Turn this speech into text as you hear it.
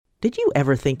Did you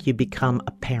ever think you'd become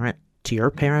a parent to your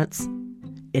parents?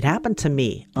 It happened to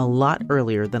me a lot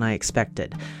earlier than I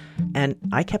expected, and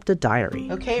I kept a diary.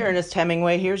 Okay, Ernest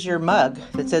Hemingway, here's your mug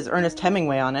that says Ernest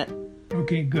Hemingway on it.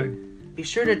 Okay, good. Be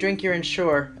sure to drink your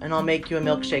Ensure, and I'll make you a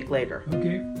milkshake later.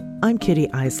 Okay. I'm Kitty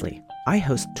Isley. I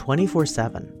host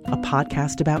 24/7, a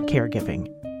podcast about caregiving.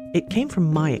 It came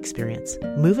from my experience,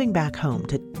 moving back home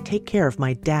to take care of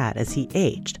my dad as he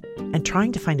aged, and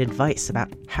trying to find advice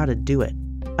about how to do it.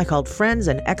 I called friends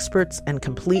and experts and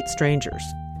complete strangers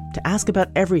to ask about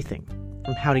everything,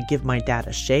 from how to give my dad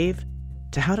a shave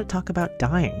to how to talk about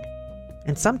dying.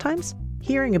 And sometimes,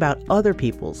 hearing about other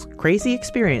people's crazy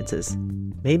experiences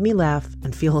made me laugh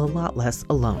and feel a lot less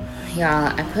alone.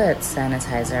 Yeah, I put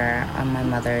sanitizer on my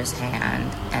mother's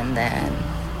hand, and then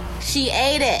she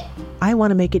ate it. I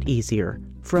want to make it easier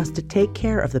for us to take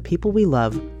care of the people we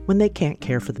love when they can't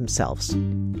care for themselves.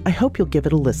 I hope you'll give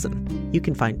it a listen. You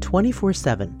can find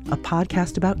 24/7, a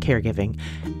podcast about caregiving,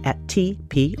 at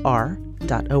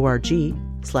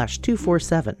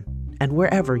tpr.org/247 and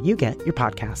wherever you get your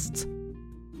podcasts.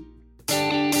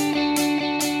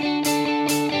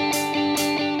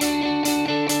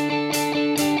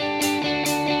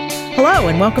 Hello,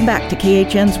 and welcome back to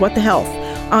KHN's What the Health.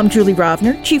 I'm Julie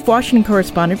Rovner, Chief Washington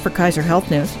Correspondent for Kaiser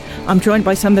Health News. I'm joined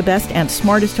by some of the best and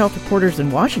smartest health reporters in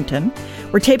Washington.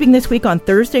 We're taping this week on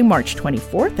Thursday, March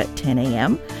 24th at 10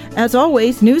 a.m. As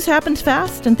always, news happens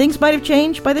fast, and things might have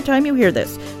changed by the time you hear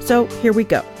this. So here we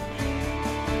go.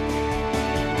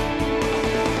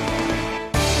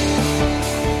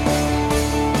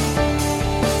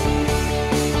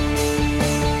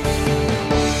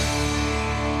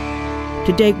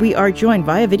 Today, we are joined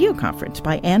via video conference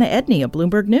by Anna Edney of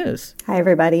Bloomberg News. Hi,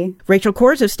 everybody. Rachel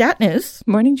Cohrs of Stat News.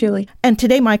 Morning, Julie. And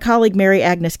today, my colleague Mary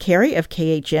Agnes Carey of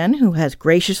KHN, who has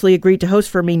graciously agreed to host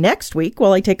for me next week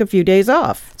while I take a few days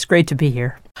off. It's great to be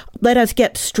here. Let us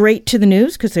get straight to the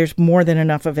news, because there's more than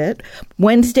enough of it.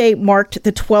 Wednesday marked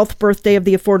the 12th birthday of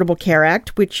the Affordable Care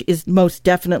Act, which is most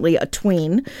definitely a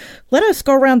tween. Let us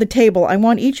go around the table. I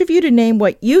want each of you to name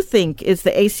what you think is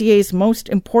the ACA's most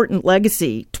important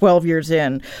legacy 12 years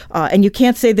in. And you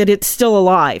can't say that it's still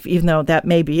alive, even though that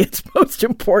may be its most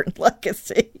important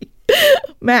legacy.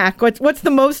 Mac, what's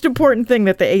the most important thing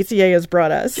that the ACA has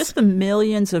brought us? Just the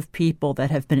millions of people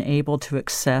that have been able to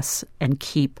access and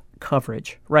keep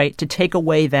coverage, right? To take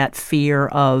away that fear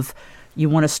of you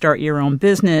want to start your own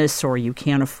business, or you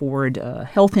can't afford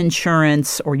health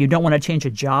insurance, or you don't want to change a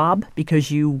job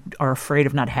because you are afraid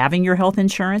of not having your health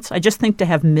insurance. I just think to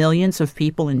have millions of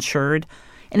people insured,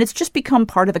 and it's just become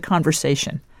part of the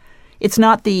conversation. It's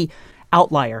not the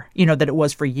outlier, that it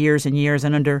was for years and years,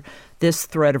 and under this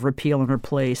threat of repeal and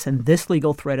replace and this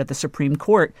legal threat at the Supreme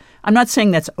Court. I'm not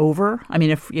saying that's over. I mean,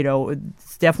 if,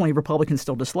 it's definitely Republicans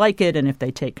still dislike it, and if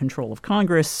they take control of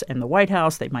Congress and the White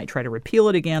House, they might try to repeal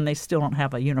it again. They still don't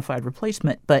have a unified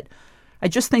replacement. But I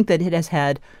just think that it has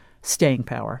had staying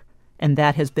power, and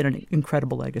that has been an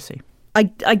incredible legacy. I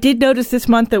did notice this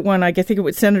month that I think it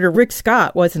was Senator Rick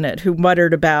Scott, wasn't it, who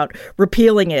muttered about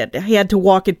repealing it. He had to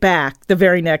walk it back the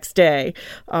very next day,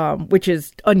 which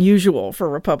is unusual for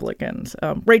Republicans.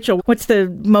 Rachel, what's the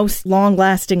most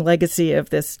long-lasting legacy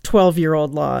of this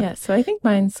 12-year-old law? Yeah, so I think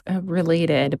mine's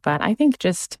related, but I think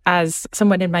just as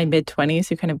someone in my mid-20s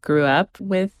who kind of grew up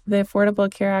with the Affordable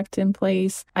Care Act in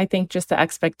place, I think just the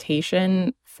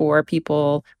expectation for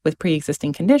people with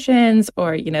pre-existing conditions,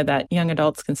 or, that young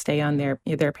adults can stay on their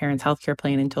parents' healthcare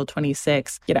plan until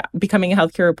 26. Becoming a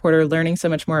healthcare reporter, learning so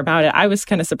much more about it, I was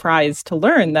kind of surprised to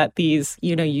learn that these,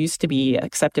 used to be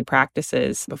accepted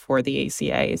practices before the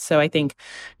ACA. So I think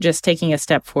just taking a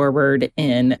step forward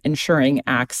in ensuring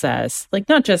access,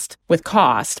 not just with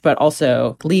cost, but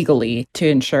also legally to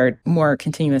ensure more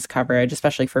continuous coverage,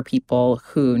 especially for people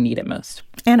who need it most.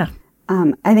 Anna.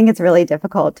 I think it's really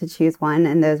difficult to choose one,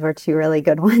 and those were two really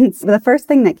good ones. The first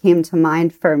thing that came to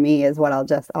mind for me is what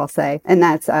I'll say, and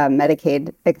that's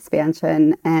Medicaid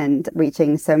expansion and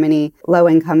reaching so many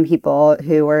low-income people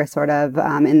who were sort of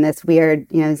in this weird,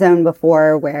 zone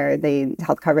before where the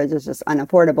health coverage was just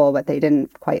unaffordable, but they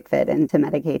didn't quite fit into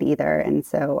Medicaid either. And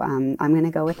so I'm going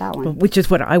to go with that one. Which is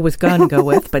what I was going to go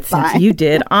with, but since you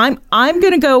did, I'm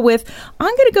going to go with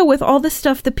all the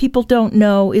stuff that people don't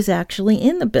know is actually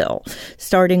in the bill.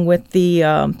 starting with the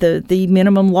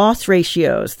minimum loss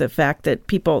ratios, the fact that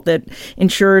that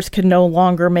insurers can no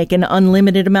longer make an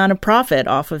unlimited amount of profit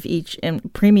off of each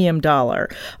premium dollar,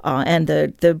 and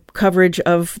the coverage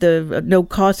of the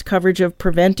no-cost coverage of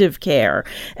preventive care,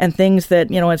 and things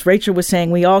that, as Rachel was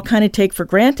saying, we all kind of take for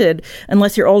granted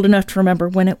unless you're old enough to remember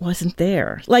when it wasn't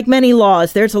there. Like many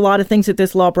laws, there's a lot of things that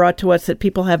this law brought to us that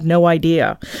people have no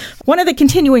idea. One of the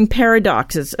continuing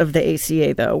paradoxes of the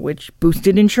ACA, though, which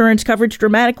boosted insurance coverage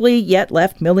dramatically, yet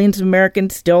left millions of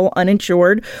Americans still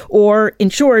uninsured or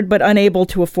insured but unable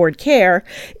to afford care,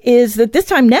 is that this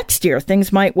time next year,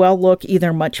 things might well look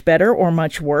either much better or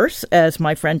much worse, as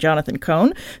my friend Jonathan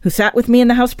Cohn, who sat with me in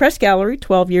the House Press Gallery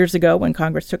 12 years ago when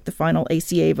Congress took the final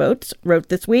ACA votes, wrote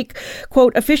this week,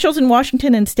 quote, officials in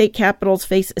Washington and state capitals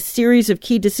face a series of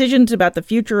key decisions about the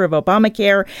future of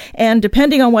Obamacare, and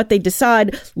depending on what they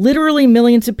decide, literally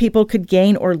millions of people could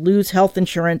gain or lose health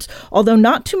insurance, although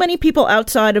not too many people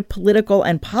outside of political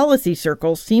and policy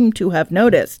circles seem to have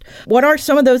noticed. What are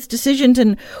some of those decisions,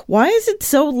 and why is it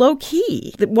so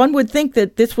low-key? That one would think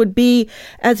that this would be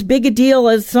as big a deal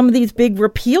as some of these big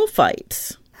repeal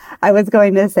fights. I was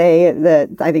going to say that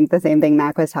I think the same thing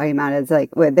Mac was talking about is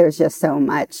there's just so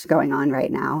much going on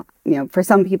right now. For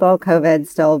some people, COVID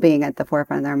still being at the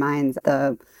forefront of their minds,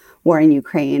 the war in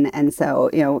Ukraine. And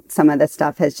so, some of this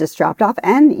stuff has just dropped off.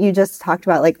 And you just talked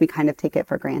about, we kind of take it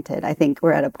for granted. I think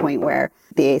we're at a point where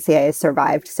the ACA has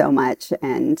survived so much,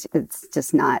 and it's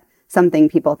just not something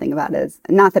people think about as,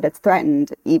 not that it's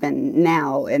threatened even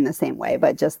now in the same way,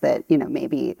 but just that,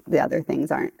 maybe the other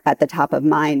things aren't at the top of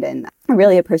mind. And I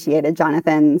really appreciated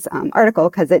Jonathan's article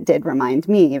because it did remind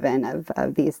me even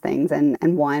of these things. And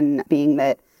one being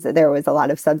that there was a lot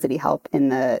of subsidy help in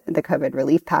the COVID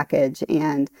relief package,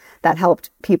 and that helped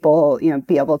people,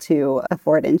 be able to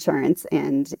afford insurance,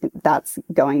 and that's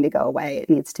going to go away. It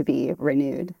needs to be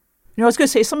renewed. I was going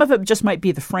to say some of it just might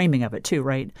be the framing of it too,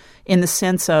 right? In the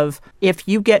sense of if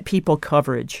you get people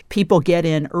coverage, people get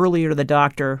in earlier to the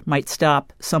doctor, might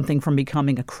stop something from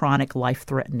becoming a chronic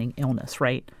life-threatening illness,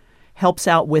 right? Helps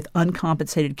out with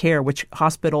uncompensated care, which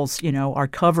hospitals, are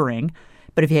covering.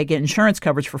 But if you get insurance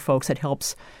coverage for folks, it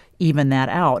helps even that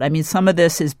out. I mean, some of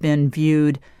this has been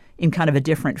viewed in kind of a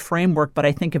different framework, but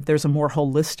I think if there's a more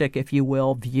holistic, if you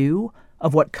will, view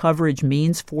of what coverage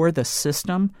means for the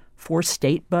system, for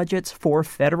state budgets, for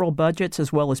federal budgets,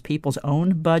 as well as people's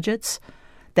own budgets,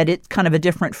 that it's kind of a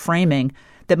different framing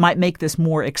that might make this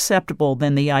more acceptable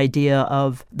than the idea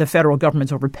of the federal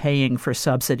government's overpaying for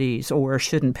subsidies or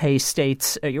shouldn't pay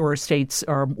states, or states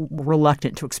are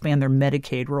reluctant to expand their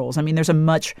Medicaid rolls. I mean, there's a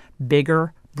much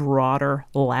bigger, broader,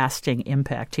 lasting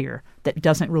impact here that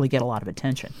doesn't really get a lot of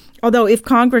attention. Although if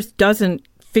Congress doesn't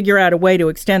figure out a way to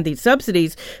extend these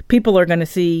subsidies, people are going to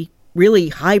see really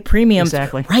high premiums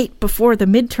right before the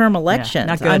midterm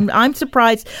elections. Yeah, I'm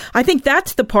surprised. I think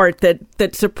that's the part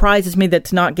that surprises me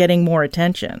that's not getting more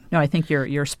attention. No, I think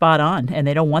you're spot on, and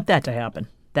they don't want that to happen.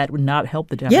 That would not help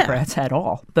the Democrats at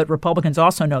all. But Republicans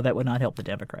also know that would not help the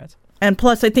Democrats. And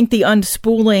plus, I think the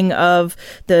unspooling of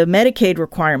the Medicaid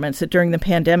requirements that during the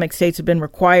pandemic, states have been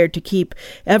required to keep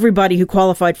everybody who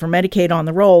qualified for Medicaid on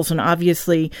the rolls. And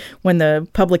obviously, when the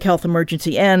public health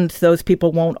emergency ends, those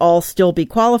people won't all still be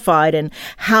qualified. And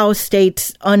how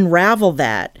states unravel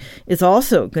that is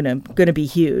also going to be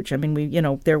huge. I mean,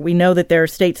 we know that there are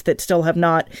states that still have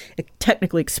not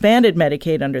technically expanded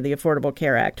Medicaid under the Affordable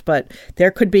Care Act, but there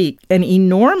could be an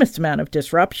enormous amount of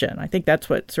disruption. I think that's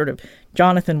what sort of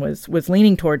Jonathan was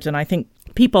leaning towards, and I think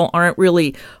people aren't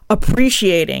really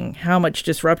appreciating how much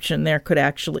disruption there could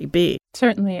actually be.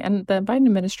 Certainly. And the Biden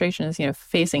administration is,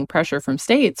 facing pressure from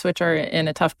states, which are in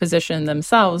a tough position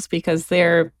themselves because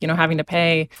they're, having to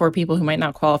pay for people who might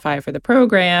not qualify for the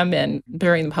program. And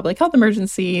during the public health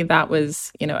emergency, that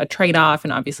was, a trade-off.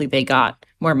 And obviously they got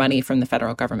more money from the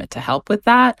federal government to help with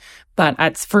that.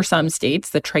 But for some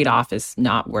states, the trade-off is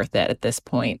not worth it at this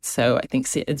point. So I think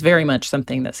it's very much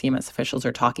something that CMS officials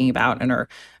are talking about and are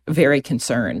very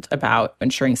concerned about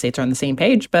ensuring states are on the same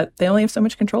page, but they only have so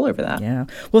much control over that. Yeah.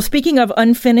 Well, speaking of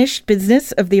unfinished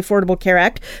business of the Affordable Care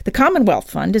Act, the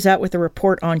Commonwealth Fund is out with a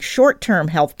report on short-term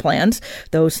health plans,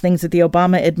 those things that the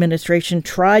Obama administration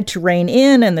tried to rein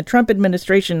in and the Trump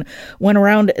administration went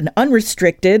around and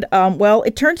unrestricted. Well,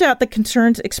 it turns out the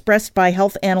concerns expressed by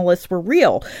health analysts were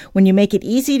real. When you make it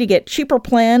easy to get cheaper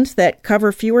plans that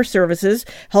cover fewer services,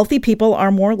 healthy people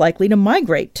are more likely to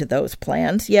migrate to those those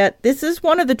plans. Yet this is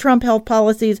one of the Trump health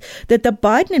policies that the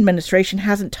Biden administration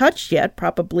hasn't touched yet,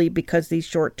 probably because these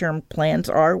short-term plans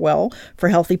are, well, for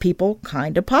healthy people,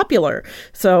 kind of popular.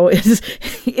 So is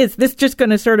this just going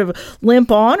to sort of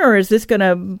limp on, or is this going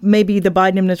to maybe the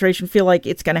Biden administration feel like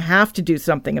it's going to have to do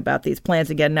something about these plans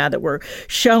again now that we're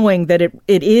showing that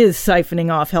it is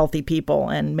siphoning off healthy people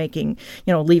and making,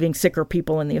 leaving sicker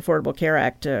people in the Affordable Care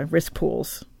Act risk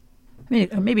pools?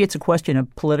 Maybe it's a question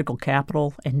of political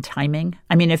capital and timing.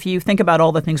 I mean, if you think about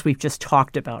all the things we've just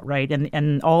talked about, right,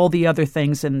 and all the other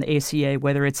things in the ACA,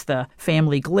 whether it's the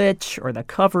family glitch or the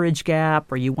coverage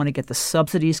gap, or you want to get the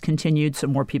subsidies continued so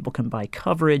more people can buy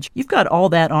coverage, you've got all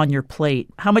that on your plate.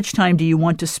 How much time do you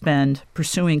want to spend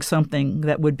pursuing something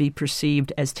that would be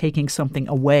perceived as taking something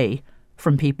away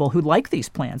from people who like these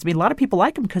plans? I mean, a lot of people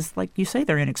like them because, like you say,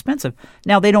 they're inexpensive.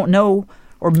 Now, they don't know.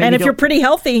 And if you're pretty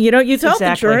healthy and you don't use health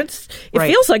insurance, it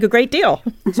feels like a great deal.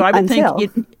 So I would think,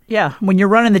 when you're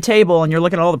running the table and you're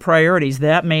looking at all the priorities,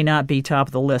 that may not be top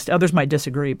of the list. Others might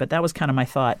disagree, but that was kind of my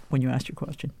thought when you asked your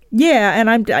question. Yeah, and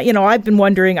I've been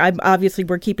wondering. Obviously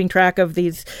we're keeping track of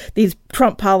these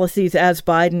Trump policies as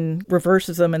Biden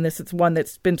reverses them, and this is one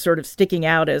that's been sort of sticking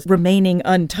out as remaining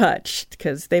untouched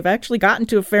because they've actually gotten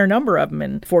to a fair number of them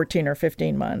in 14 or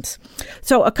 15 months.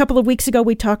 So a couple of weeks ago,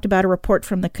 we talked about a report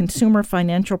from the Consumer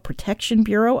Financial Protection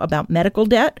Bureau about medical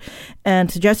debt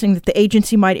and suggesting that the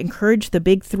agency might encourage the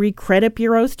big three credit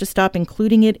bureaus to stop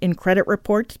including it in credit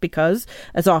reports because,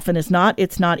 as often as not,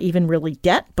 it's not even really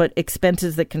debt, but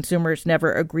expenses that consumers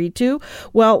never agreed to.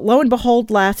 Well, lo and behold,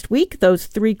 last week, those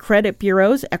three credit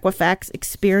bureaus, Equifax,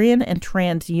 Experian, and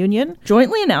TransUnion,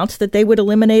 jointly announced that they would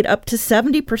eliminate up to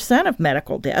 70% of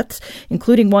medical debts,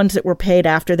 including ones that were paid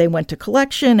after they went to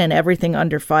collection and everything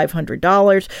under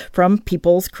 $500 from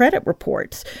people's credit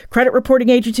reports. Credit reporting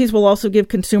agencies will also give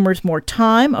consumers more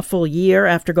time, a full year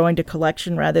after going to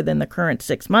collection rather than the current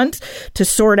 6 months, to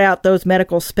sort out those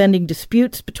medical spending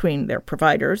disputes between their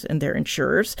providers and their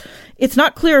insurers. It's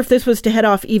not clear if this was to head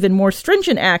off even more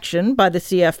stringent action by the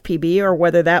CFPB or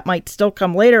whether that might still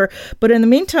come later. But in the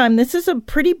meantime, this is a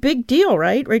pretty big deal,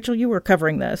 right? Rachel, you were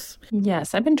covering this.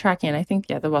 Yes, I've been tracking. I think,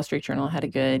 the Wall Street Journal had a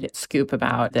good scoop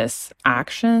about this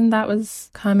action that was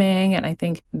coming. And I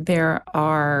think there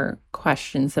are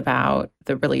questions about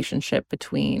the relationship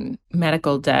between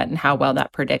medical debt and how well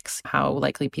that predicts how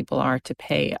likely people are to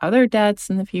pay other debts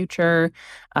in the future.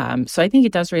 So I think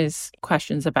it does raise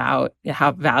questions about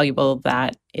how valuable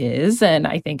that is. And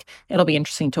I think it'll be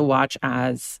interesting to watch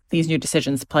as these new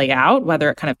decisions play out, whether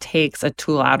it kind of takes a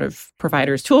tool out of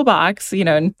providers' toolbox,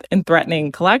 in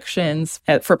threatening collections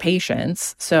for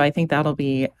patients. So I think that'll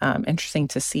be interesting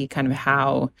to see kind of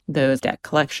how those debt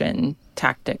collection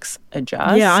tactics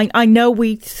adjust. Yeah, I know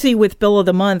we see with Bill of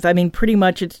the Month, I mean, pretty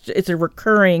much it's a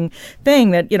recurring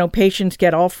thing that, patients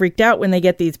get all freaked out when they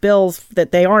get these bills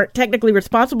that they aren't technically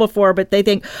responsible for, but they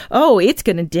think, oh, it's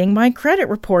going to ding my credit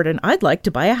report and I'd like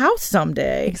to buy a house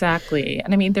someday. Exactly.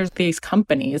 And I mean, there's these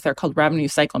companies, they're called revenue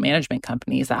cycle management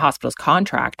companies that hospitals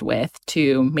contract with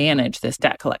to manage this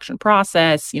debt collection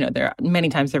process. Many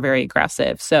times they're very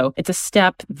aggressive. So it's a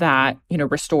step that,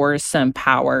 restores some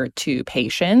power to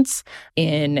patients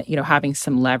in, having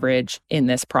some leverage in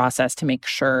this process to make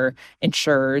sure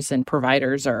insurers and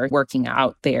providers are working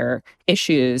out their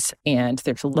issues and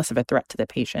there's less of a threat to the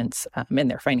patients and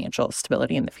their financial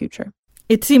stability in the future.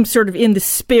 It seems sort of in the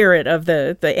spirit of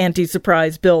the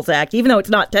Anti-Surprise Bills Act, even though it's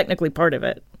not technically part of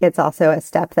it. It's also a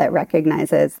step that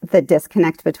recognizes the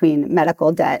disconnect between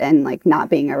medical debt and not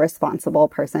being a responsible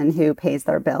person who pays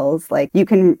their bills. You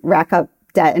can rack up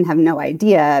debt and have no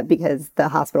idea because the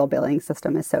hospital billing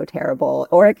system is so terrible,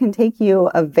 or it can take you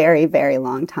a very, very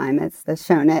long time. It's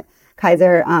shown at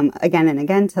Kaiser again and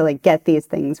again to get these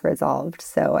things resolved.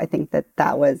 So I think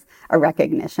that was a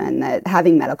recognition that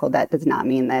having medical debt does not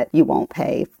mean that you won't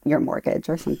pay your mortgage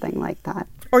or something like that.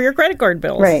 Or your credit card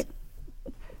bills. Right.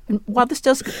 And while this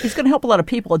is going to help a lot of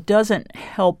people, it doesn't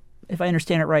help, if I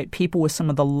understand it right, people with some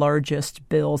of the largest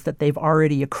bills that they've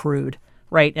already accrued.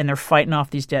 Right, and they're fighting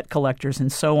off these debt collectors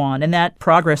and so on. And that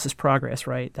progress is progress,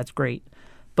 right? That's great.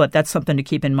 But that's something to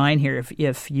keep in mind here.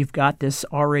 If you've got this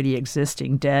already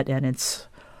existing debt and it's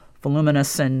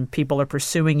voluminous and people are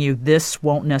pursuing you, this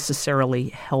won't necessarily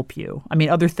help you. I mean,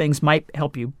 other things might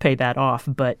help you pay that off.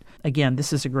 But again,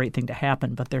 this is a great thing to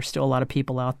happen. But there's still a lot of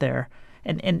people out there.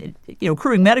 And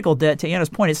accruing medical debt, to Anna's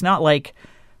point, it's not like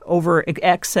over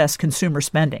excess consumer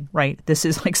spending, right? This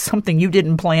is something you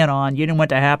didn't plan on. You didn't want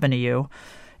to happen to you.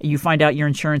 You find out your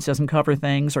insurance doesn't cover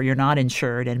things or you're not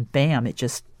insured and bam, it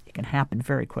can happen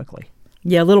very quickly.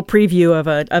 Yeah, a little preview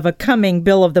of a coming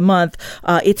bill of the month.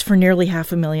 It's for nearly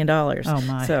 $500,000. Oh,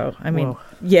 my. So, I mean, whoa.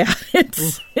 Yeah,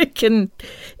 it's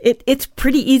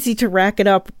pretty easy to rack it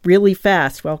up really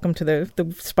fast. Welcome to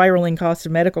the spiraling cost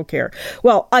of medical care.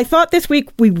 Well, I thought this week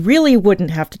we really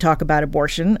wouldn't have to talk about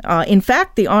abortion. In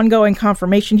fact, the ongoing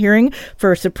confirmation hearing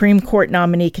for Supreme Court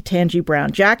nominee Ketanji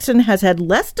Brown Jackson has had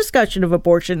less discussion of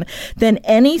abortion than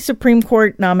any Supreme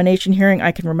Court nomination hearing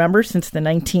I can remember since the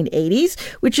 1980s,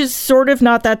 which is sort of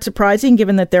not that surprising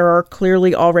given that there are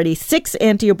clearly already 6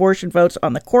 anti-abortion votes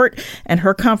on the court, and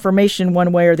her confirmation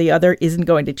one way or the other isn't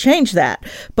going to change that.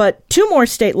 But 2 more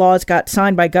state laws got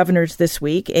signed by governors this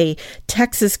week, a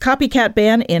Texas copycat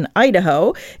ban in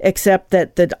Idaho, except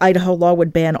that the Idaho law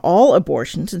would ban all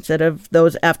abortions instead of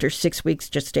those after 6 weeks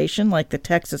gestation, like the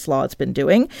Texas law has been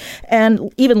doing.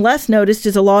 And even less noticed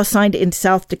is a law signed in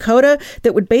South Dakota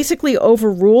that would basically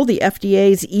overrule the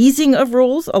FDA's easing of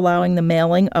rules allowing the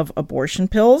mailing of abortion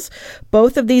pills.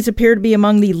 Both of these appear to be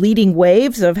among the leading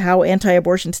waves of how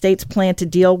anti-abortion states plan to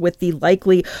deal with the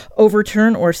likely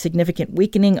overturn or significant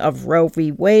weakening of Roe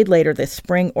v. Wade later this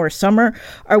spring or summer.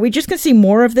 Are we just going to see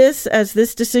more of this as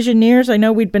this decision nears? I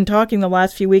know we'd been talking the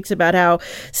last few weeks about how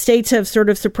states have sort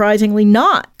of surprisingly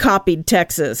not copied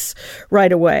Texas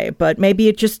right away, but maybe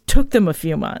it just took them a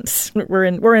few months. We're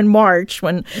in March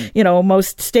when,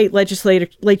 most state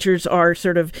legislatures are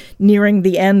sort of nearing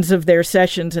the ends of their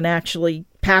sessions and actually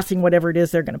passing whatever it is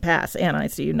they're going to pass. Anna, I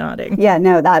see you nodding. Yeah,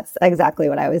 no, that's exactly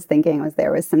what I was thinking. Was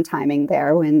there was some timing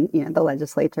there when the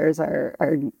legislatures are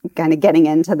kind of getting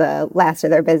into the last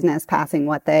of their business, passing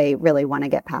what they really want to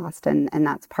get passed, and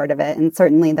that's part of it. And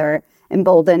certainly they're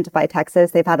emboldened by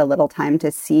Texas. They've had a little time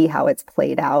to see how it's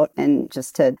played out and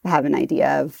just to have an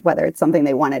idea of whether it's something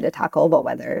they wanted to tackle, but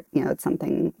whether it's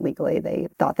something legally they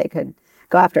thought they could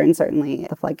go after. And certainly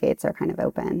the floodgates are kind of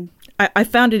open. I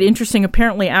found it interesting.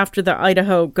 Apparently, after the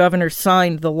Idaho governor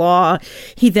signed the law,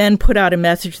 he then put out a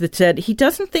message that said he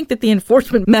doesn't think that the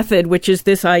enforcement method, which is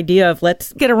this idea of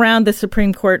let's get around the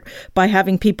Supreme Court by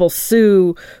having people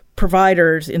sue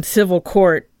providers in civil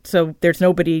court, so there's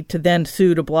nobody to then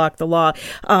sue to block the law.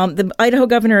 The Idaho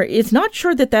governor is not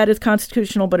sure that is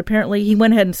constitutional, but apparently he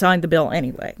went ahead and signed the bill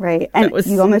anyway. Right. And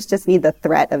you almost just need the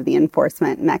threat of the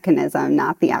enforcement mechanism,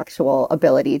 not the actual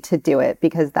ability to do it,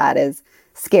 because that is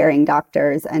scaring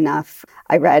doctors enough.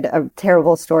 I read a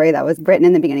terrible story that was written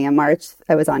in the beginning of March.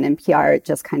 I was on NPR. It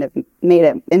just kind of made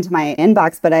it into my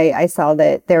inbox. But I saw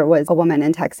that there was a woman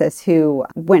in Texas who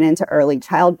went into early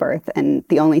childbirth. And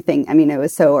the only thing, it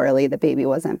was so early, the baby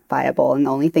wasn't viable. And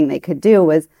the only thing they could do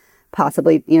was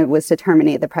possibly, was to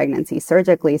terminate the pregnancy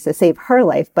surgically to save her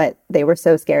life. But they were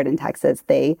so scared in Texas,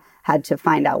 they had to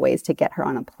find out ways to get her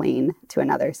on a plane to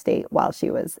another state while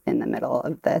she was in the middle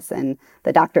of this. And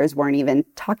the doctors weren't even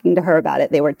talking to her about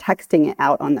it. They were texting it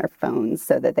out on their phones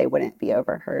so that they wouldn't be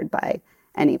overheard by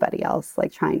anybody else,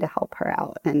 like trying to help her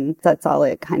out. And that's all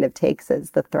it kind of takes,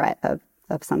 is the threat of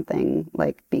something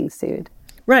like being sued.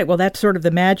 Right. Well, that's sort of the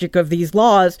magic of these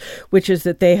laws, which is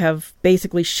that they have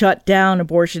basically shut down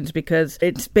abortions because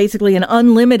it's basically an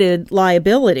unlimited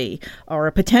liability, or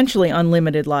a potentially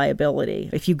unlimited liability,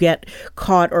 if you get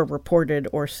caught or reported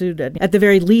or sued. At the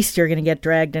very least, you're going to get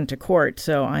dragged into court.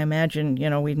 So I imagine,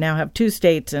 we now have 2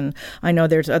 states, and I know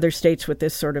there's other states with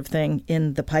this sort of thing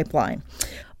in the pipeline.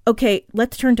 Okay,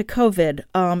 let's turn to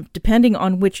COVID. Depending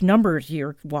on which numbers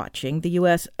you're watching, the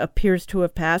U.S. appears to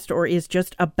have passed, or is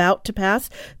just about to pass,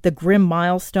 the grim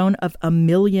milestone of 1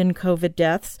 million COVID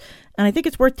deaths. And I think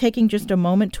it's worth taking just a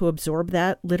moment to absorb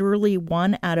that. Literally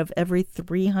 1 out of every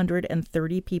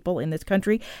 330 people in this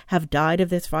country have died of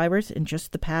this virus in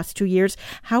just the past 2 years.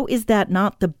 How is that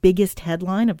not the biggest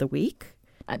headline of the week?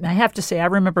 I have to say, I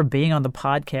remember being on the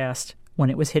podcast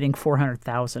when it was hitting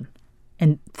 400,000.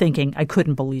 And thinking, I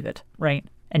couldn't believe it, right?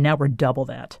 And now we're double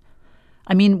that.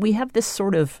 We have this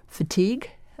sort of fatigue,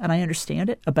 and I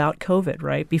understand it, about COVID,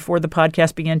 right? Before the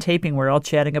podcast began taping, we're all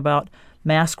chatting about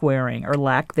mask wearing or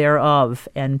lack thereof,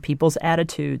 and people's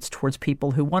attitudes towards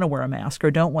people who want to wear a mask or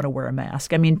don't want to wear a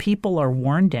mask. People are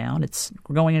worn down.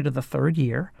 We're going into the 3rd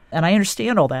year. And I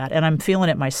understand all that, and I'm feeling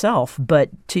it myself.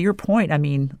 But to your point,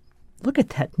 look at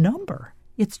that number.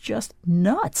 It's just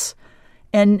nuts.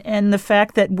 And the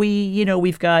fact that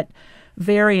we've got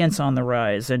variants on the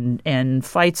rise and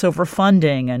fights over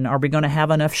funding, and are we going to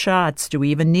have enough shots? Do we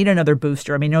even need another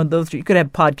booster? Those, you could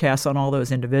have podcasts on all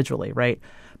those individually, right?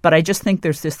 But I just think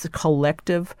there's this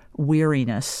collective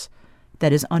weariness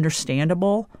that is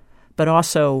understandable, but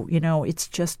also, it's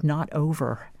just not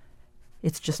over.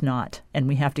 It's just not. And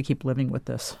we have to keep living with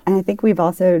this. And I think we've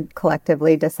also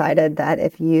collectively decided that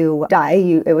if you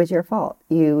die, it was your fault.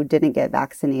 You didn't get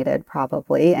vaccinated,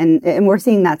 probably. And we're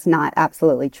seeing that's not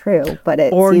absolutely true. But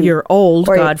you're old,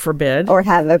 God forbid. Or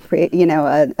have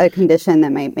a condition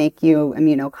that might make you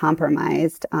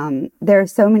immunocompromised. There are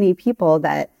so many people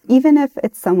that, even if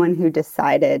it's someone who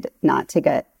decided not to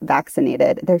get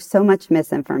vaccinated, there's so much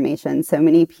misinformation, so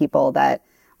many people that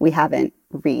we haven't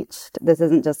reached. This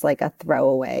isn't just like a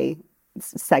throwaway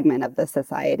segment of the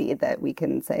society that we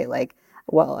can say like,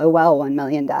 1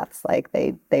 million deaths, like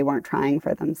they weren't trying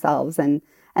for themselves. And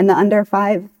the under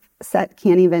 5 set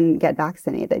can't even get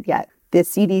vaccinated yet. The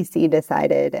CDC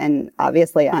decided, and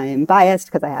obviously I'm biased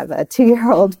because I have a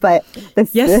 2-year-old, but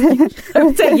yes, I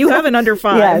would say you have an under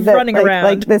 5 running around.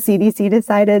 Like the CDC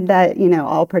decided that,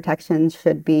 all protections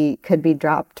could be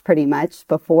dropped pretty much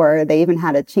before they even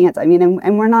had a chance. I mean,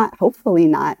 and we're hopefully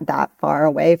not that far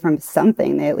away from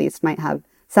something. They at least might have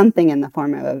something in the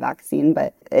form of a vaccine,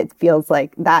 but it feels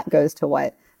like that goes to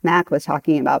what Mac was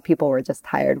talking about. People were just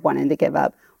tired, wanting to give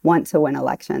up, want to win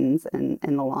elections in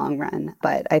the long run.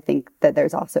 But I think that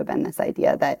there's also been this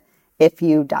idea that if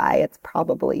you die, it's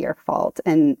probably your fault.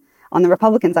 And on the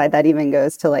Republican side, that even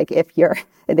goes to like,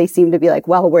 they seem to be like,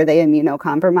 well, were they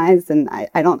immunocompromised? And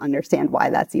I don't understand why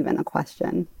that's even a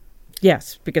question.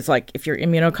 Yes, because like if you're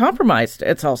immunocompromised,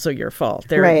 it's also your fault.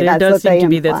 There does seem to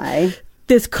be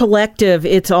this collective,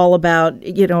 it's all about,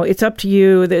 it's up to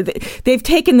you. They've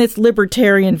taken this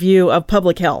libertarian view of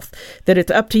public health, that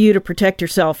it's up to you to protect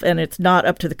yourself and it's not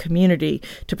up to the community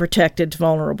to protect its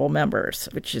vulnerable members,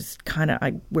 which is kind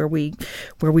of where we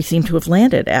seem to have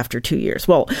landed after 2 years.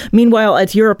 Well, meanwhile,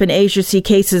 as Europe and Asia see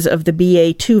cases of the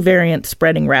BA2 variant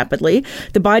spreading rapidly,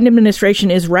 the Biden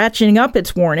administration is ratcheting up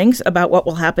its warnings about what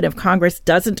will happen if Congress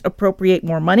doesn't appropriate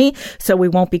more money, so we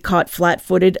won't be caught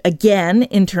flat-footed again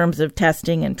in terms of testing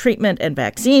and treatment and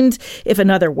vaccines if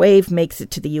another wave makes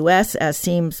it to the U.S., as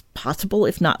seems possible,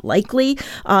 if not likely.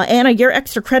 Anna, your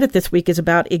extra credit this week is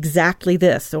about exactly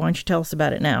this. So why don't you tell us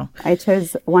about it now? I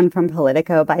chose one from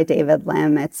Politico by David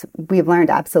Lim. We've learned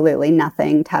absolutely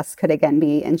nothing. Tests could again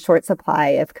be in short supply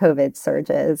if COVID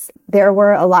surges. There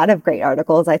were a lot of great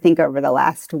articles, I think, over the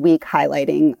last week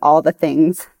highlighting all the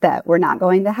things that we're not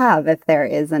going to have if there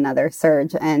is another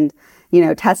surge. And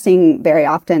testing very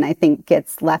often, I think,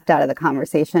 gets left out of the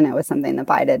conversation. It was something the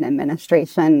Biden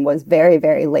administration was very,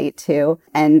 very late to.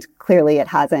 And clearly it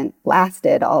hasn't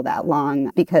lasted all that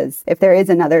long, because if there is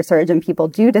another surge and people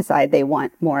do decide they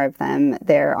want more of them,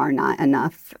 there are not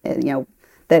enough,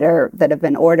 that have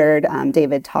been ordered.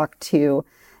 David talked to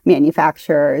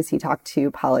manufacturers, he talked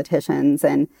to politicians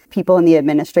and people in the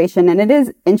administration. And it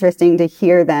is interesting to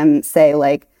hear them say,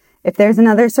 like, if there's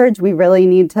another surge, we really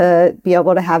need to be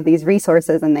able to have these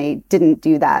resources. And they didn't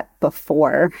do that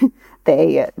before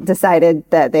they decided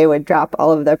that they would drop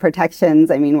all of the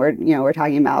protections. I mean, we're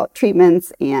talking about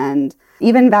treatments and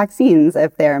even vaccines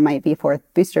if there might be 4th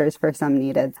boosters for some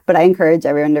needed. But I encourage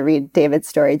everyone to read David's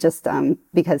story just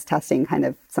because testing kind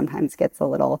of sometimes gets a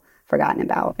little forgotten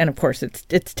about. And of course,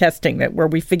 it's testing where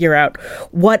we figure out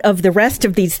what of the rest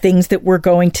of these things that we're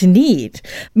going to need.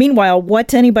 Meanwhile,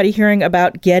 what's anybody hearing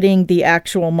about getting the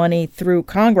actual money through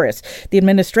Congress? The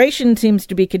administration seems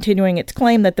to be continuing its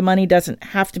claim that the money doesn't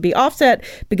have to be offset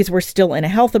because we're still in a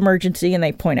health emergency. And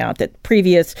they point out that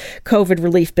previous COVID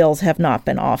relief bills have not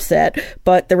been offset.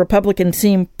 But the Republicans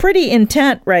seem pretty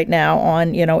intent right now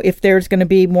on, if there's going to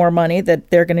be more money, that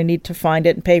they're going to need to find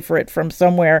it and pay for it from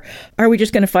somewhere. Are we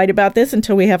just going to fight about this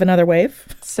until we have another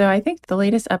wave? So I think the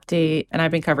latest update, and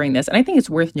I've been covering this, and I think it's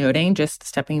worth noting, just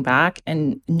stepping back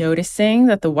and noticing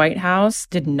that the White House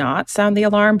did not sound the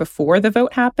alarm before the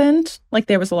vote happened. Like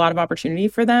there was a lot of opportunity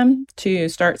for them to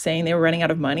start saying they were running out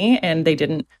of money, and they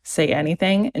didn't say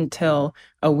anything until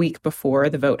a week before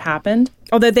the vote happened.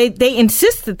 Although they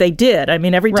insist that they did. I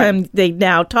mean, every time they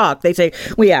now talk, they say,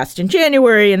 we asked in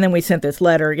January and then we sent this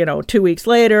letter, 2 weeks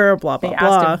later, blah, blah, blah. They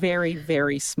asked a very,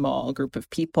 very small group of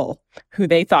people who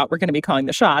they thought were going to be calling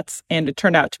the shots. And it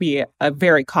turned out to be a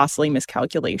very costly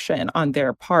miscalculation on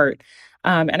their part.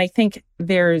 And I think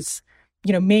there's,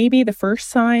 maybe the first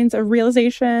signs of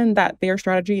realization that their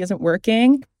strategy isn't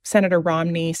working. Senator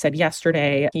Romney said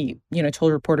yesterday, he,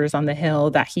 told reporters on the Hill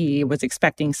that he was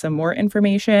expecting some more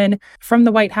information from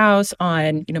the White House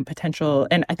on, potential,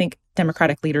 and I think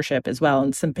Democratic leadership as well,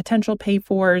 and some potential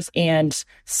pay-fors and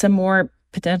some more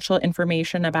potential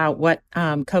information about what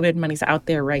COVID money's out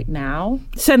there right now.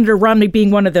 Senator Romney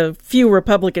being one of the few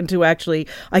Republicans who actually,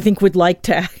 I think, would like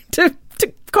to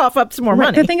cough up some more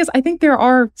money. The thing is, I think there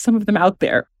are some of them out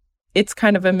there. It's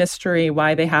kind of a mystery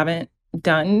why they haven't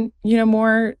done,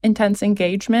 more intense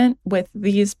engagement with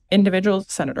these individuals.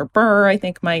 Senator Burr, I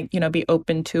think, might, be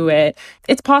open to it.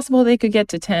 It's possible they could get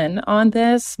to 10 on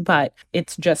this, but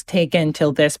it's just taken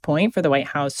till this point for the White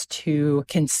House to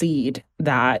concede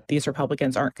that these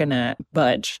Republicans aren't going to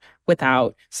budge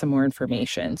without some more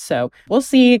information. So we'll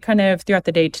see kind of throughout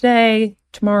the day today,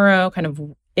 tomorrow, kind of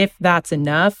if that's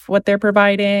enough, what they're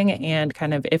providing, and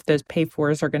kind of if those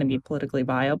pay-fors are going to be politically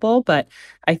viable. But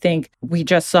I think we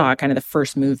just saw kind of the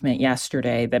first movement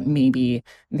yesterday that maybe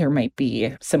there might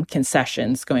be some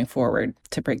concessions going forward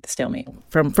to break the stalemate.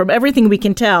 From everything we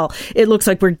can tell, it looks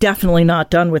like we're definitely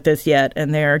not done with this yet,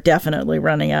 and they're definitely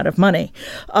running out of money.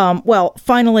 Well,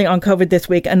 finally on COVID this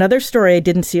week, another story I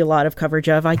didn't see a lot of coverage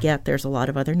of. I get there's a lot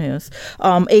of other news.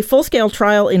 A full-scale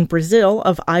trial in Brazil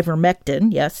of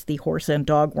ivermectin, yes, the horse and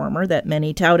dog warmer that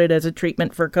many touted as a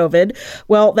treatment for COVID.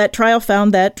 Well, that trial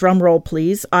found that, drumroll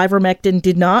please, ivermectin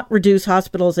did not reduce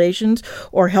hospitalizations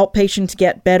or help patients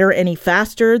get better any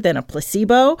faster than a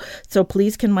placebo. So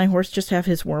please, can my horse just have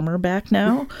his warmer back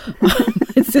now?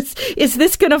 Is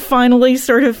this going to finally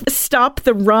sort of stop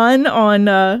the run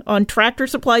on Tractor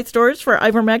Supply stores for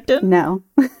ivermectin? No.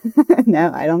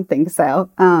 No, I don't think so.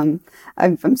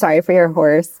 I'm sorry for your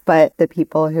horse, but the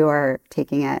people who are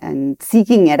taking it and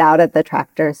seeking it out at the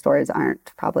tractor stores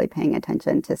aren't probably paying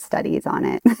attention to studies on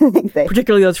it. I think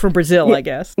particularly those from Brazil, I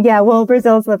guess. Yeah, well,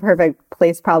 Brazil's the perfect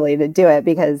place probably to do it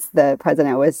because the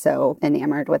president was so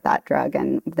enamored with that drug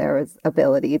and there was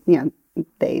ability,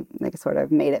 they sort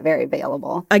of made it very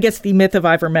available. I guess the myth of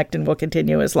ivermectin will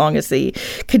continue as long as the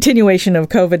continuation of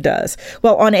COVID does.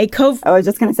 Well, on a COVID... I was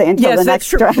just going to say until the next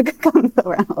drug comes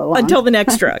around. Until the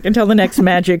next drug, until the next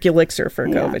magic elixir for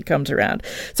COVID comes around.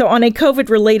 So on a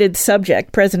COVID-related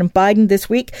subject, President Biden this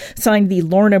week signed the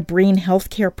Lorna Breen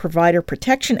Healthcare Provider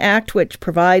Protection Act, which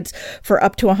provides for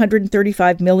up to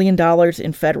 $135 million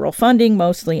in federal funding,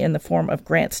 mostly in the form of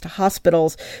grants to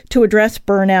hospitals, to address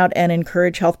burnout and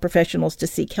encourage health professionals to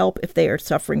seek help if they are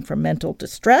suffering from mental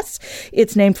distress.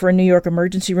 It's named for a New York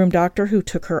emergency room doctor who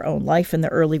took her own life in the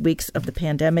early weeks of the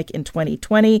pandemic in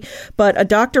 2020. But a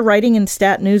doctor writing in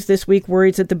Stat News this week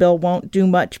worries that the bill won't do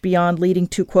much beyond leading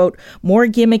to, quote, more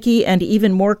gimmicky and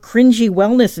even more cringy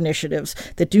wellness initiatives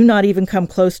that do not even come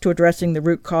close to addressing the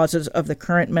root causes of the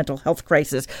current mental health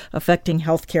crisis affecting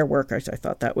healthcare workers. I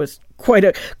thought that was quite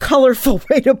a colorful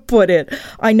way to put it.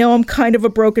 I know I'm kind of a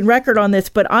broken record on this,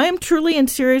 but I am truly and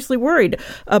seriously worried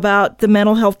about the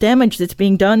mental health damage that's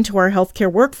being done to our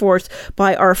healthcare workforce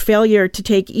by our failure to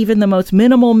take even the most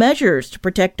minimal measures to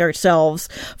protect ourselves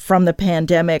from the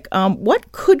pandemic.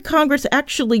 What could Congress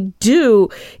actually do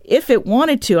if it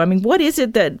wanted to? I mean, what is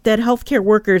it that healthcare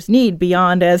workers need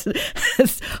beyond, as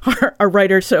our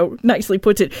writer so nicely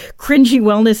puts it, cringy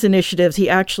wellness initiatives? He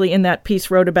actually, in that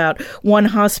piece, wrote about one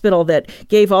hospital that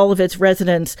gave all of its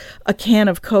residents a can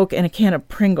of Coke and a can of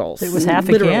Pringles. It was half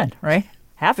a can, right?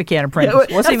 Half a can of Pringles.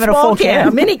 It wasn't even a full can.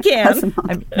 A mini can.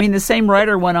 I mean, the same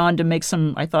writer went on to make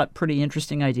some, I thought, pretty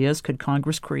interesting ideas. Could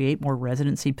Congress create more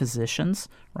residency positions,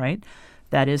 right?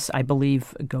 That is, I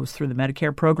believe, goes through the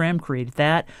Medicare program, created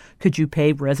that. Could you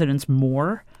pay residents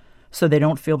more so they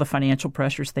don't feel the financial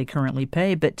pressures they currently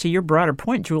pay? But to your broader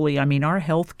point, Julie, I mean, our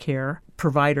healthcare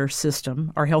provider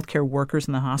system, our healthcare workers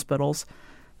in the hospitals,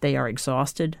 they are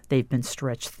exhausted. They've been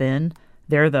stretched thin.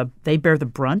 They bear the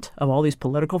brunt of all these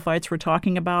political fights we're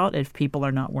talking about. If people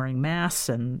are not wearing masks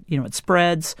and, it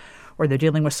spreads, or they're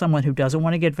dealing with someone who doesn't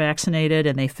want to get vaccinated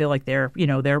and they feel like they're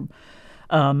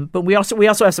but we also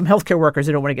have some healthcare workers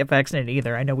who don't want to get vaccinated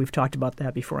either. I know we've talked about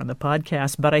that before on the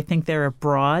podcast, but I think there are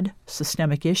broad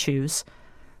systemic issues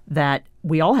that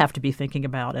we all have to be thinking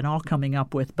about and all coming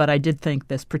up with. But I did think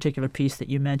this particular piece that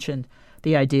you mentioned,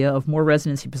 the idea of more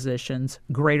residency positions,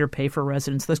 greater pay for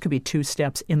residents, those could be two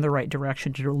steps in the right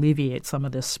direction to alleviate some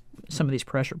of these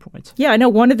pressure points. Yeah, I know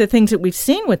one of the things that we've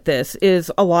seen with this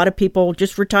is a lot of people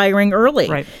just retiring early.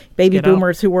 Right. Baby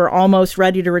boomers who were almost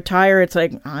ready to retire. It's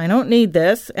like, I don't need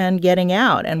this, and getting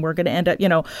out. And we're going to end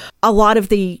up, a lot of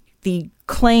the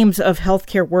claims of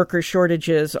healthcare worker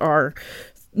shortages are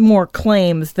more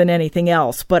claims than anything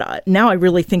else. But now I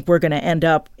really think we're going to end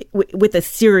up with a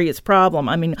serious problem.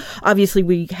 I mean, obviously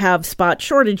we have spot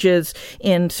shortages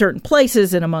in certain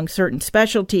places and among certain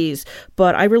specialties,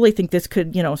 but I really think this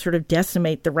could, sort of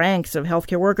decimate the ranks of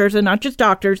healthcare workers, and not just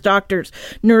doctors,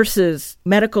 nurses,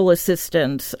 medical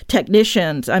assistants,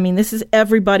 technicians. I mean, this is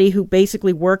everybody who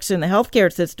basically works in the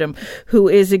healthcare system who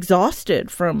is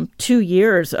exhausted from 2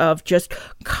 years of just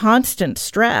constant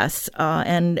stress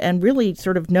and really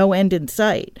sort of no end in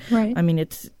sight. Right. I mean,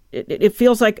 it's it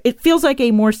feels like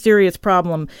a more serious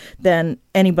problem than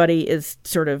anybody is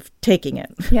sort of taking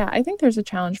it. Yeah, I think there's a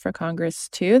challenge for Congress,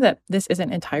 too, that this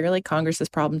isn't entirely Congress's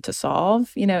problem to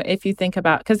solve. If you think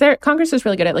about, because Congress is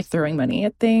really good at like throwing money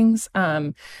at things,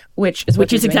 which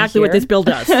is exactly what this bill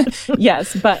does.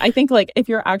 Yes, but I think like if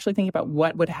you're actually thinking about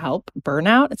what would help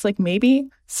burnout, it's like maybe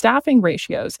staffing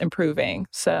ratios improving.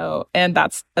 So, and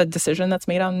that's a decision that's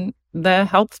made on the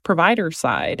health provider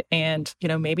side. And,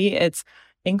 maybe it's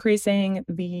increasing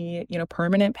the,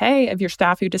 permanent pay of your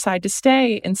staff who decide to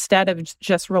stay instead of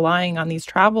just relying on these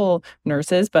travel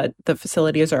nurses. But the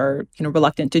facilities are,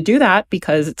 reluctant to do that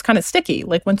because it's kind of sticky.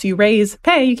 Like once you raise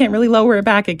pay, you can't really lower it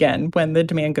back again when the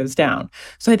demand goes down.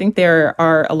 So I think there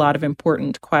are a lot of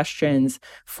important questions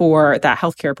that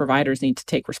healthcare providers need to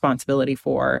take responsibility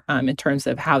for in terms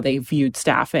of how they viewed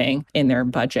staffing in their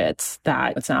budgets,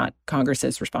 that it's not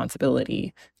Congress's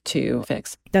responsibility to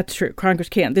fix. That's true. Congress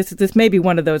can't. This may be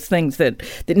one of those things that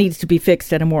needs to be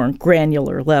fixed at a more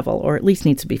granular level, or at least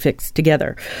needs to be fixed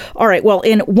together. All right. Well,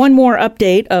 in one more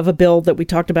update of a bill that we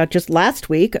talked about just last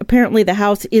week, apparently the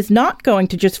House is not going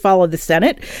to just follow the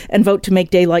Senate and vote to make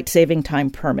daylight saving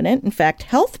time permanent. In fact,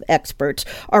 health experts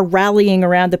are rallying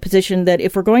around the position that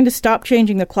if we're going to stop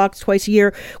changing the clocks twice a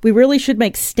year, we really should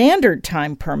make standard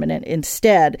time permanent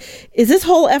instead. Is this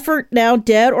whole effort now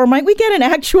dead, or might we get an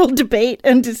actual debate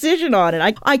and decision on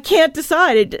it? I can't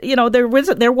decide. There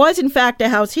was in fact a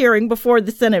House hearing before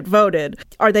the Senate voted.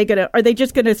 Are they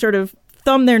just going to sort of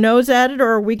thumb their nose at it, or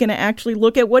are we going to actually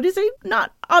look at what is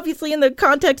not obviously in the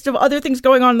context of other things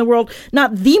going on in the world,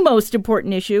 not the most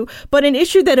important issue, but an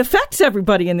issue that affects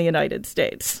everybody in the United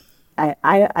States?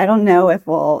 I don't know if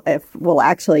we'll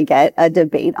actually get a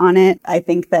debate on it. I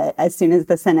think that as soon as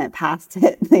the Senate passed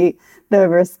it, the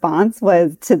response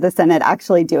was to the Senate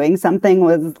actually doing something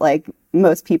was like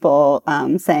most people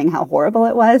saying how horrible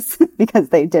it was because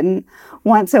they didn't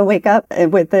want to wake up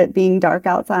with it being dark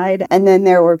outside. And then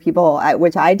there were people,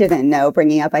 which I didn't know,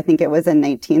 bringing up, I think it was in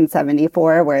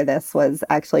 1974 where this was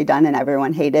actually done and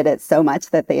everyone hated it so much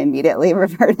that they immediately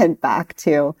reverted back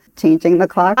to changing the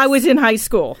clock. I was in high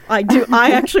school. I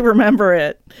actually remember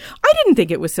it. I didn't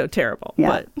think it was so terrible.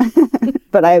 Yeah. But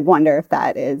but I wonder if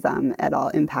that is at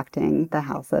all impacting the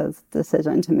House's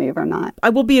decision to move or not. I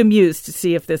will be amused to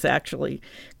see if this actually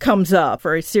comes up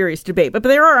for a serious debate. But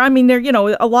there are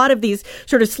a lot of these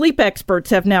sort of sleep experts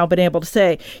have now been able to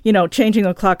say, changing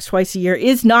the clocks twice a year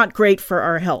is not great for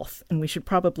our health, and we should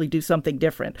probably do something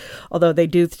different. Although they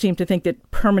do seem to think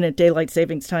that permanent daylight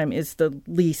savings time is the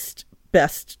least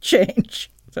best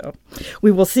change. So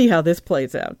we will see how this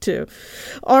plays out, too.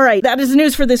 All right. That is the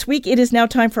news for this week. It is now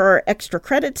time for our extra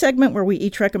credit segment where we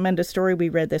each recommend a story we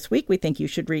read this week we think you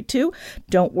should read, too.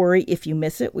 Don't worry if you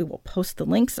miss it. We will post the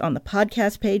links on the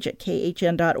podcast page at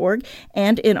khn.org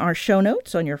and in our show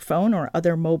notes on your phone or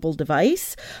other mobile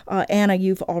device. Anna,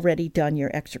 you've already done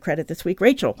your extra credit this week.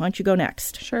 Rachel, why don't you go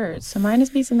next? Sure. So mine is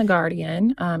based in The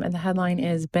Guardian, and the headline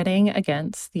is Betting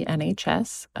Against the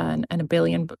NHS and a $1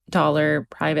 billion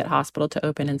private hospital to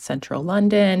open in central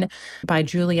London by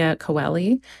Julia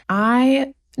Coeli.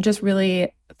 I just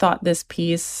really thought this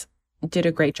piece did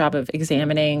a great job of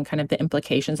examining kind of the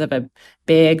implications of a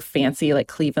big, fancy, like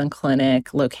Cleveland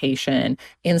Clinic location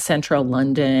in central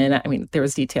London. I mean, there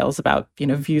was details about,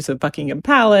 views of Buckingham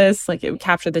Palace. Like it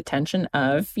captured the attention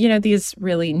of, these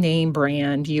really name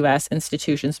brand U.S.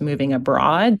 institutions moving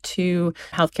abroad to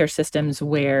healthcare systems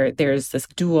where there's this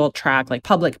dual track, like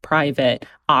public-private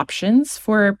options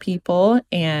for people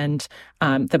and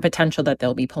the potential that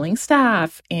they'll be pulling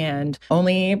staff and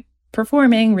only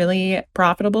performing really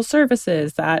profitable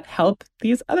services that help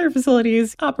these other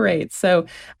facilities operate. So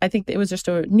I think it was just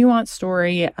a nuanced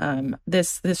story.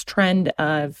 This trend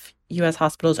of U.S.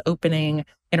 hospitals opening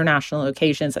international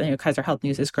locations. I think Kaiser Health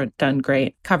News has done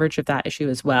great coverage of that issue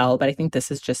as well. But I think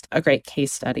this is just a great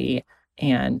case study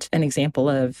and an example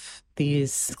of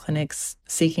these clinics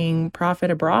seeking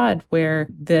profit abroad where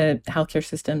the healthcare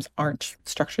systems aren't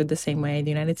structured the same way the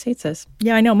United States is.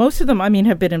 Yeah, I know. Most of them,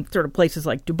 have been in sort of places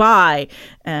like Dubai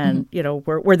and,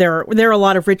 where there are a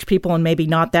lot of rich people and maybe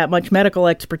not that much medical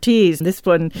expertise. This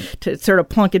one, to sort of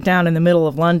plunk it down in the middle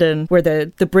of London, where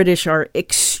the British are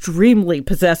extremely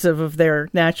possessive of their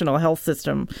national health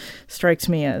system, strikes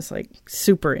me as like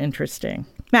super interesting.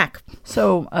 Mac.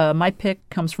 So my pick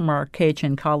comes from our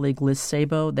KHN colleague Liz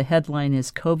Sabo. The headline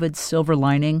is COVID Silver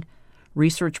Lining,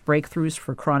 Research Breakthroughs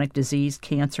for Chronic Disease,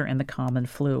 Cancer, and the Common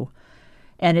Flu.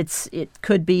 And it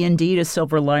could be indeed a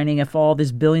silver lining if all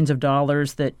these billions of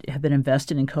dollars that have been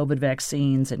invested in COVID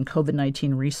vaccines and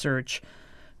COVID-19 research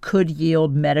could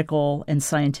yield medical and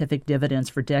scientific dividends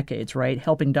for decades, right?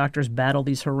 Helping doctors battle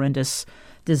these horrendous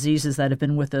diseases that have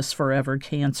been with us forever: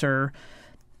 cancer,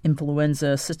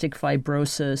 influenza, cystic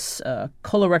fibrosis,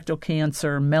 colorectal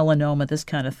cancer, melanoma, this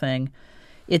kind of thing.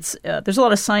 There's a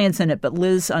lot of science in it, but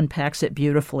Liz unpacks it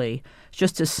beautifully,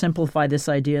 just to simplify this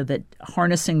idea that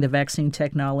harnessing the vaccine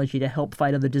technology to help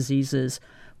fight other diseases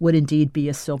would indeed be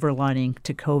a silver lining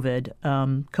to COVID.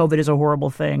 COVID is a horrible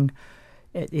thing.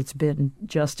 It's been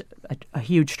just a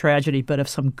huge tragedy, but if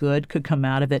some good could come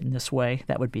out of it in this way,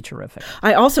 that would be terrific.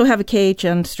 I also have a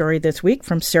KHN story this week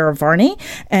from Sarah Varney,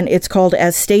 and it's called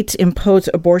 "As States Impose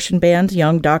Abortion Bans,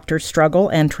 Young Doctors Struggle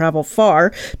and Travel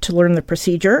Far to Learn the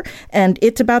Procedure." And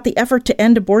it's about the effort to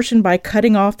end abortion by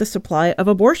cutting off the supply of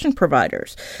abortion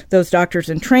providers. Those doctors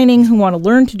in training who want to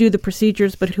learn to do the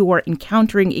procedures, but who are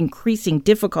encountering increasing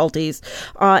difficulties.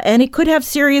 And it could have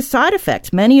serious side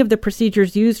effects. Many of the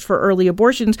procedures used for early abortions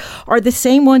are the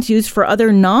same ones used for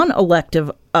other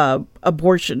non-elective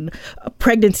abortion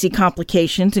pregnancy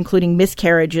complications, including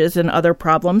miscarriages and other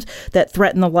problems that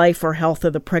threaten the life or health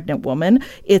of the pregnant woman.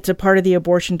 It's a part of the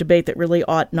abortion debate that really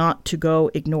ought not to go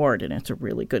ignored, and it's a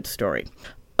really good story.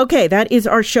 Okay, that is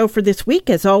our show for this week.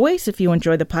 As always, if you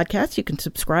enjoy the podcast, you can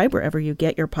subscribe wherever you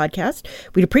get your podcast.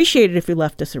 We'd appreciate it if you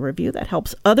left us a review. That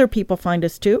helps other people find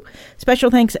us too. Special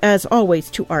thanks, as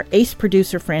always, to our ace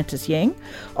producer, Francis Yang.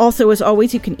 Also, as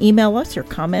always, you can email us your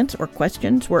comments or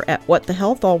questions. We're at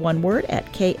whatthehealth, all one word,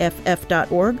 at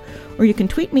kff.org. Or you can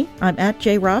tweet me. I'm at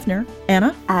Jay Rovner.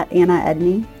 Anna? At Anna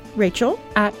Edney. Rachel?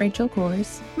 At Rachel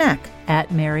Kors. Mac? At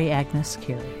Mary Agnes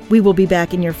Carey. We will be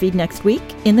back in your feed next week.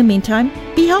 In the meantime,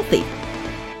 be healthy.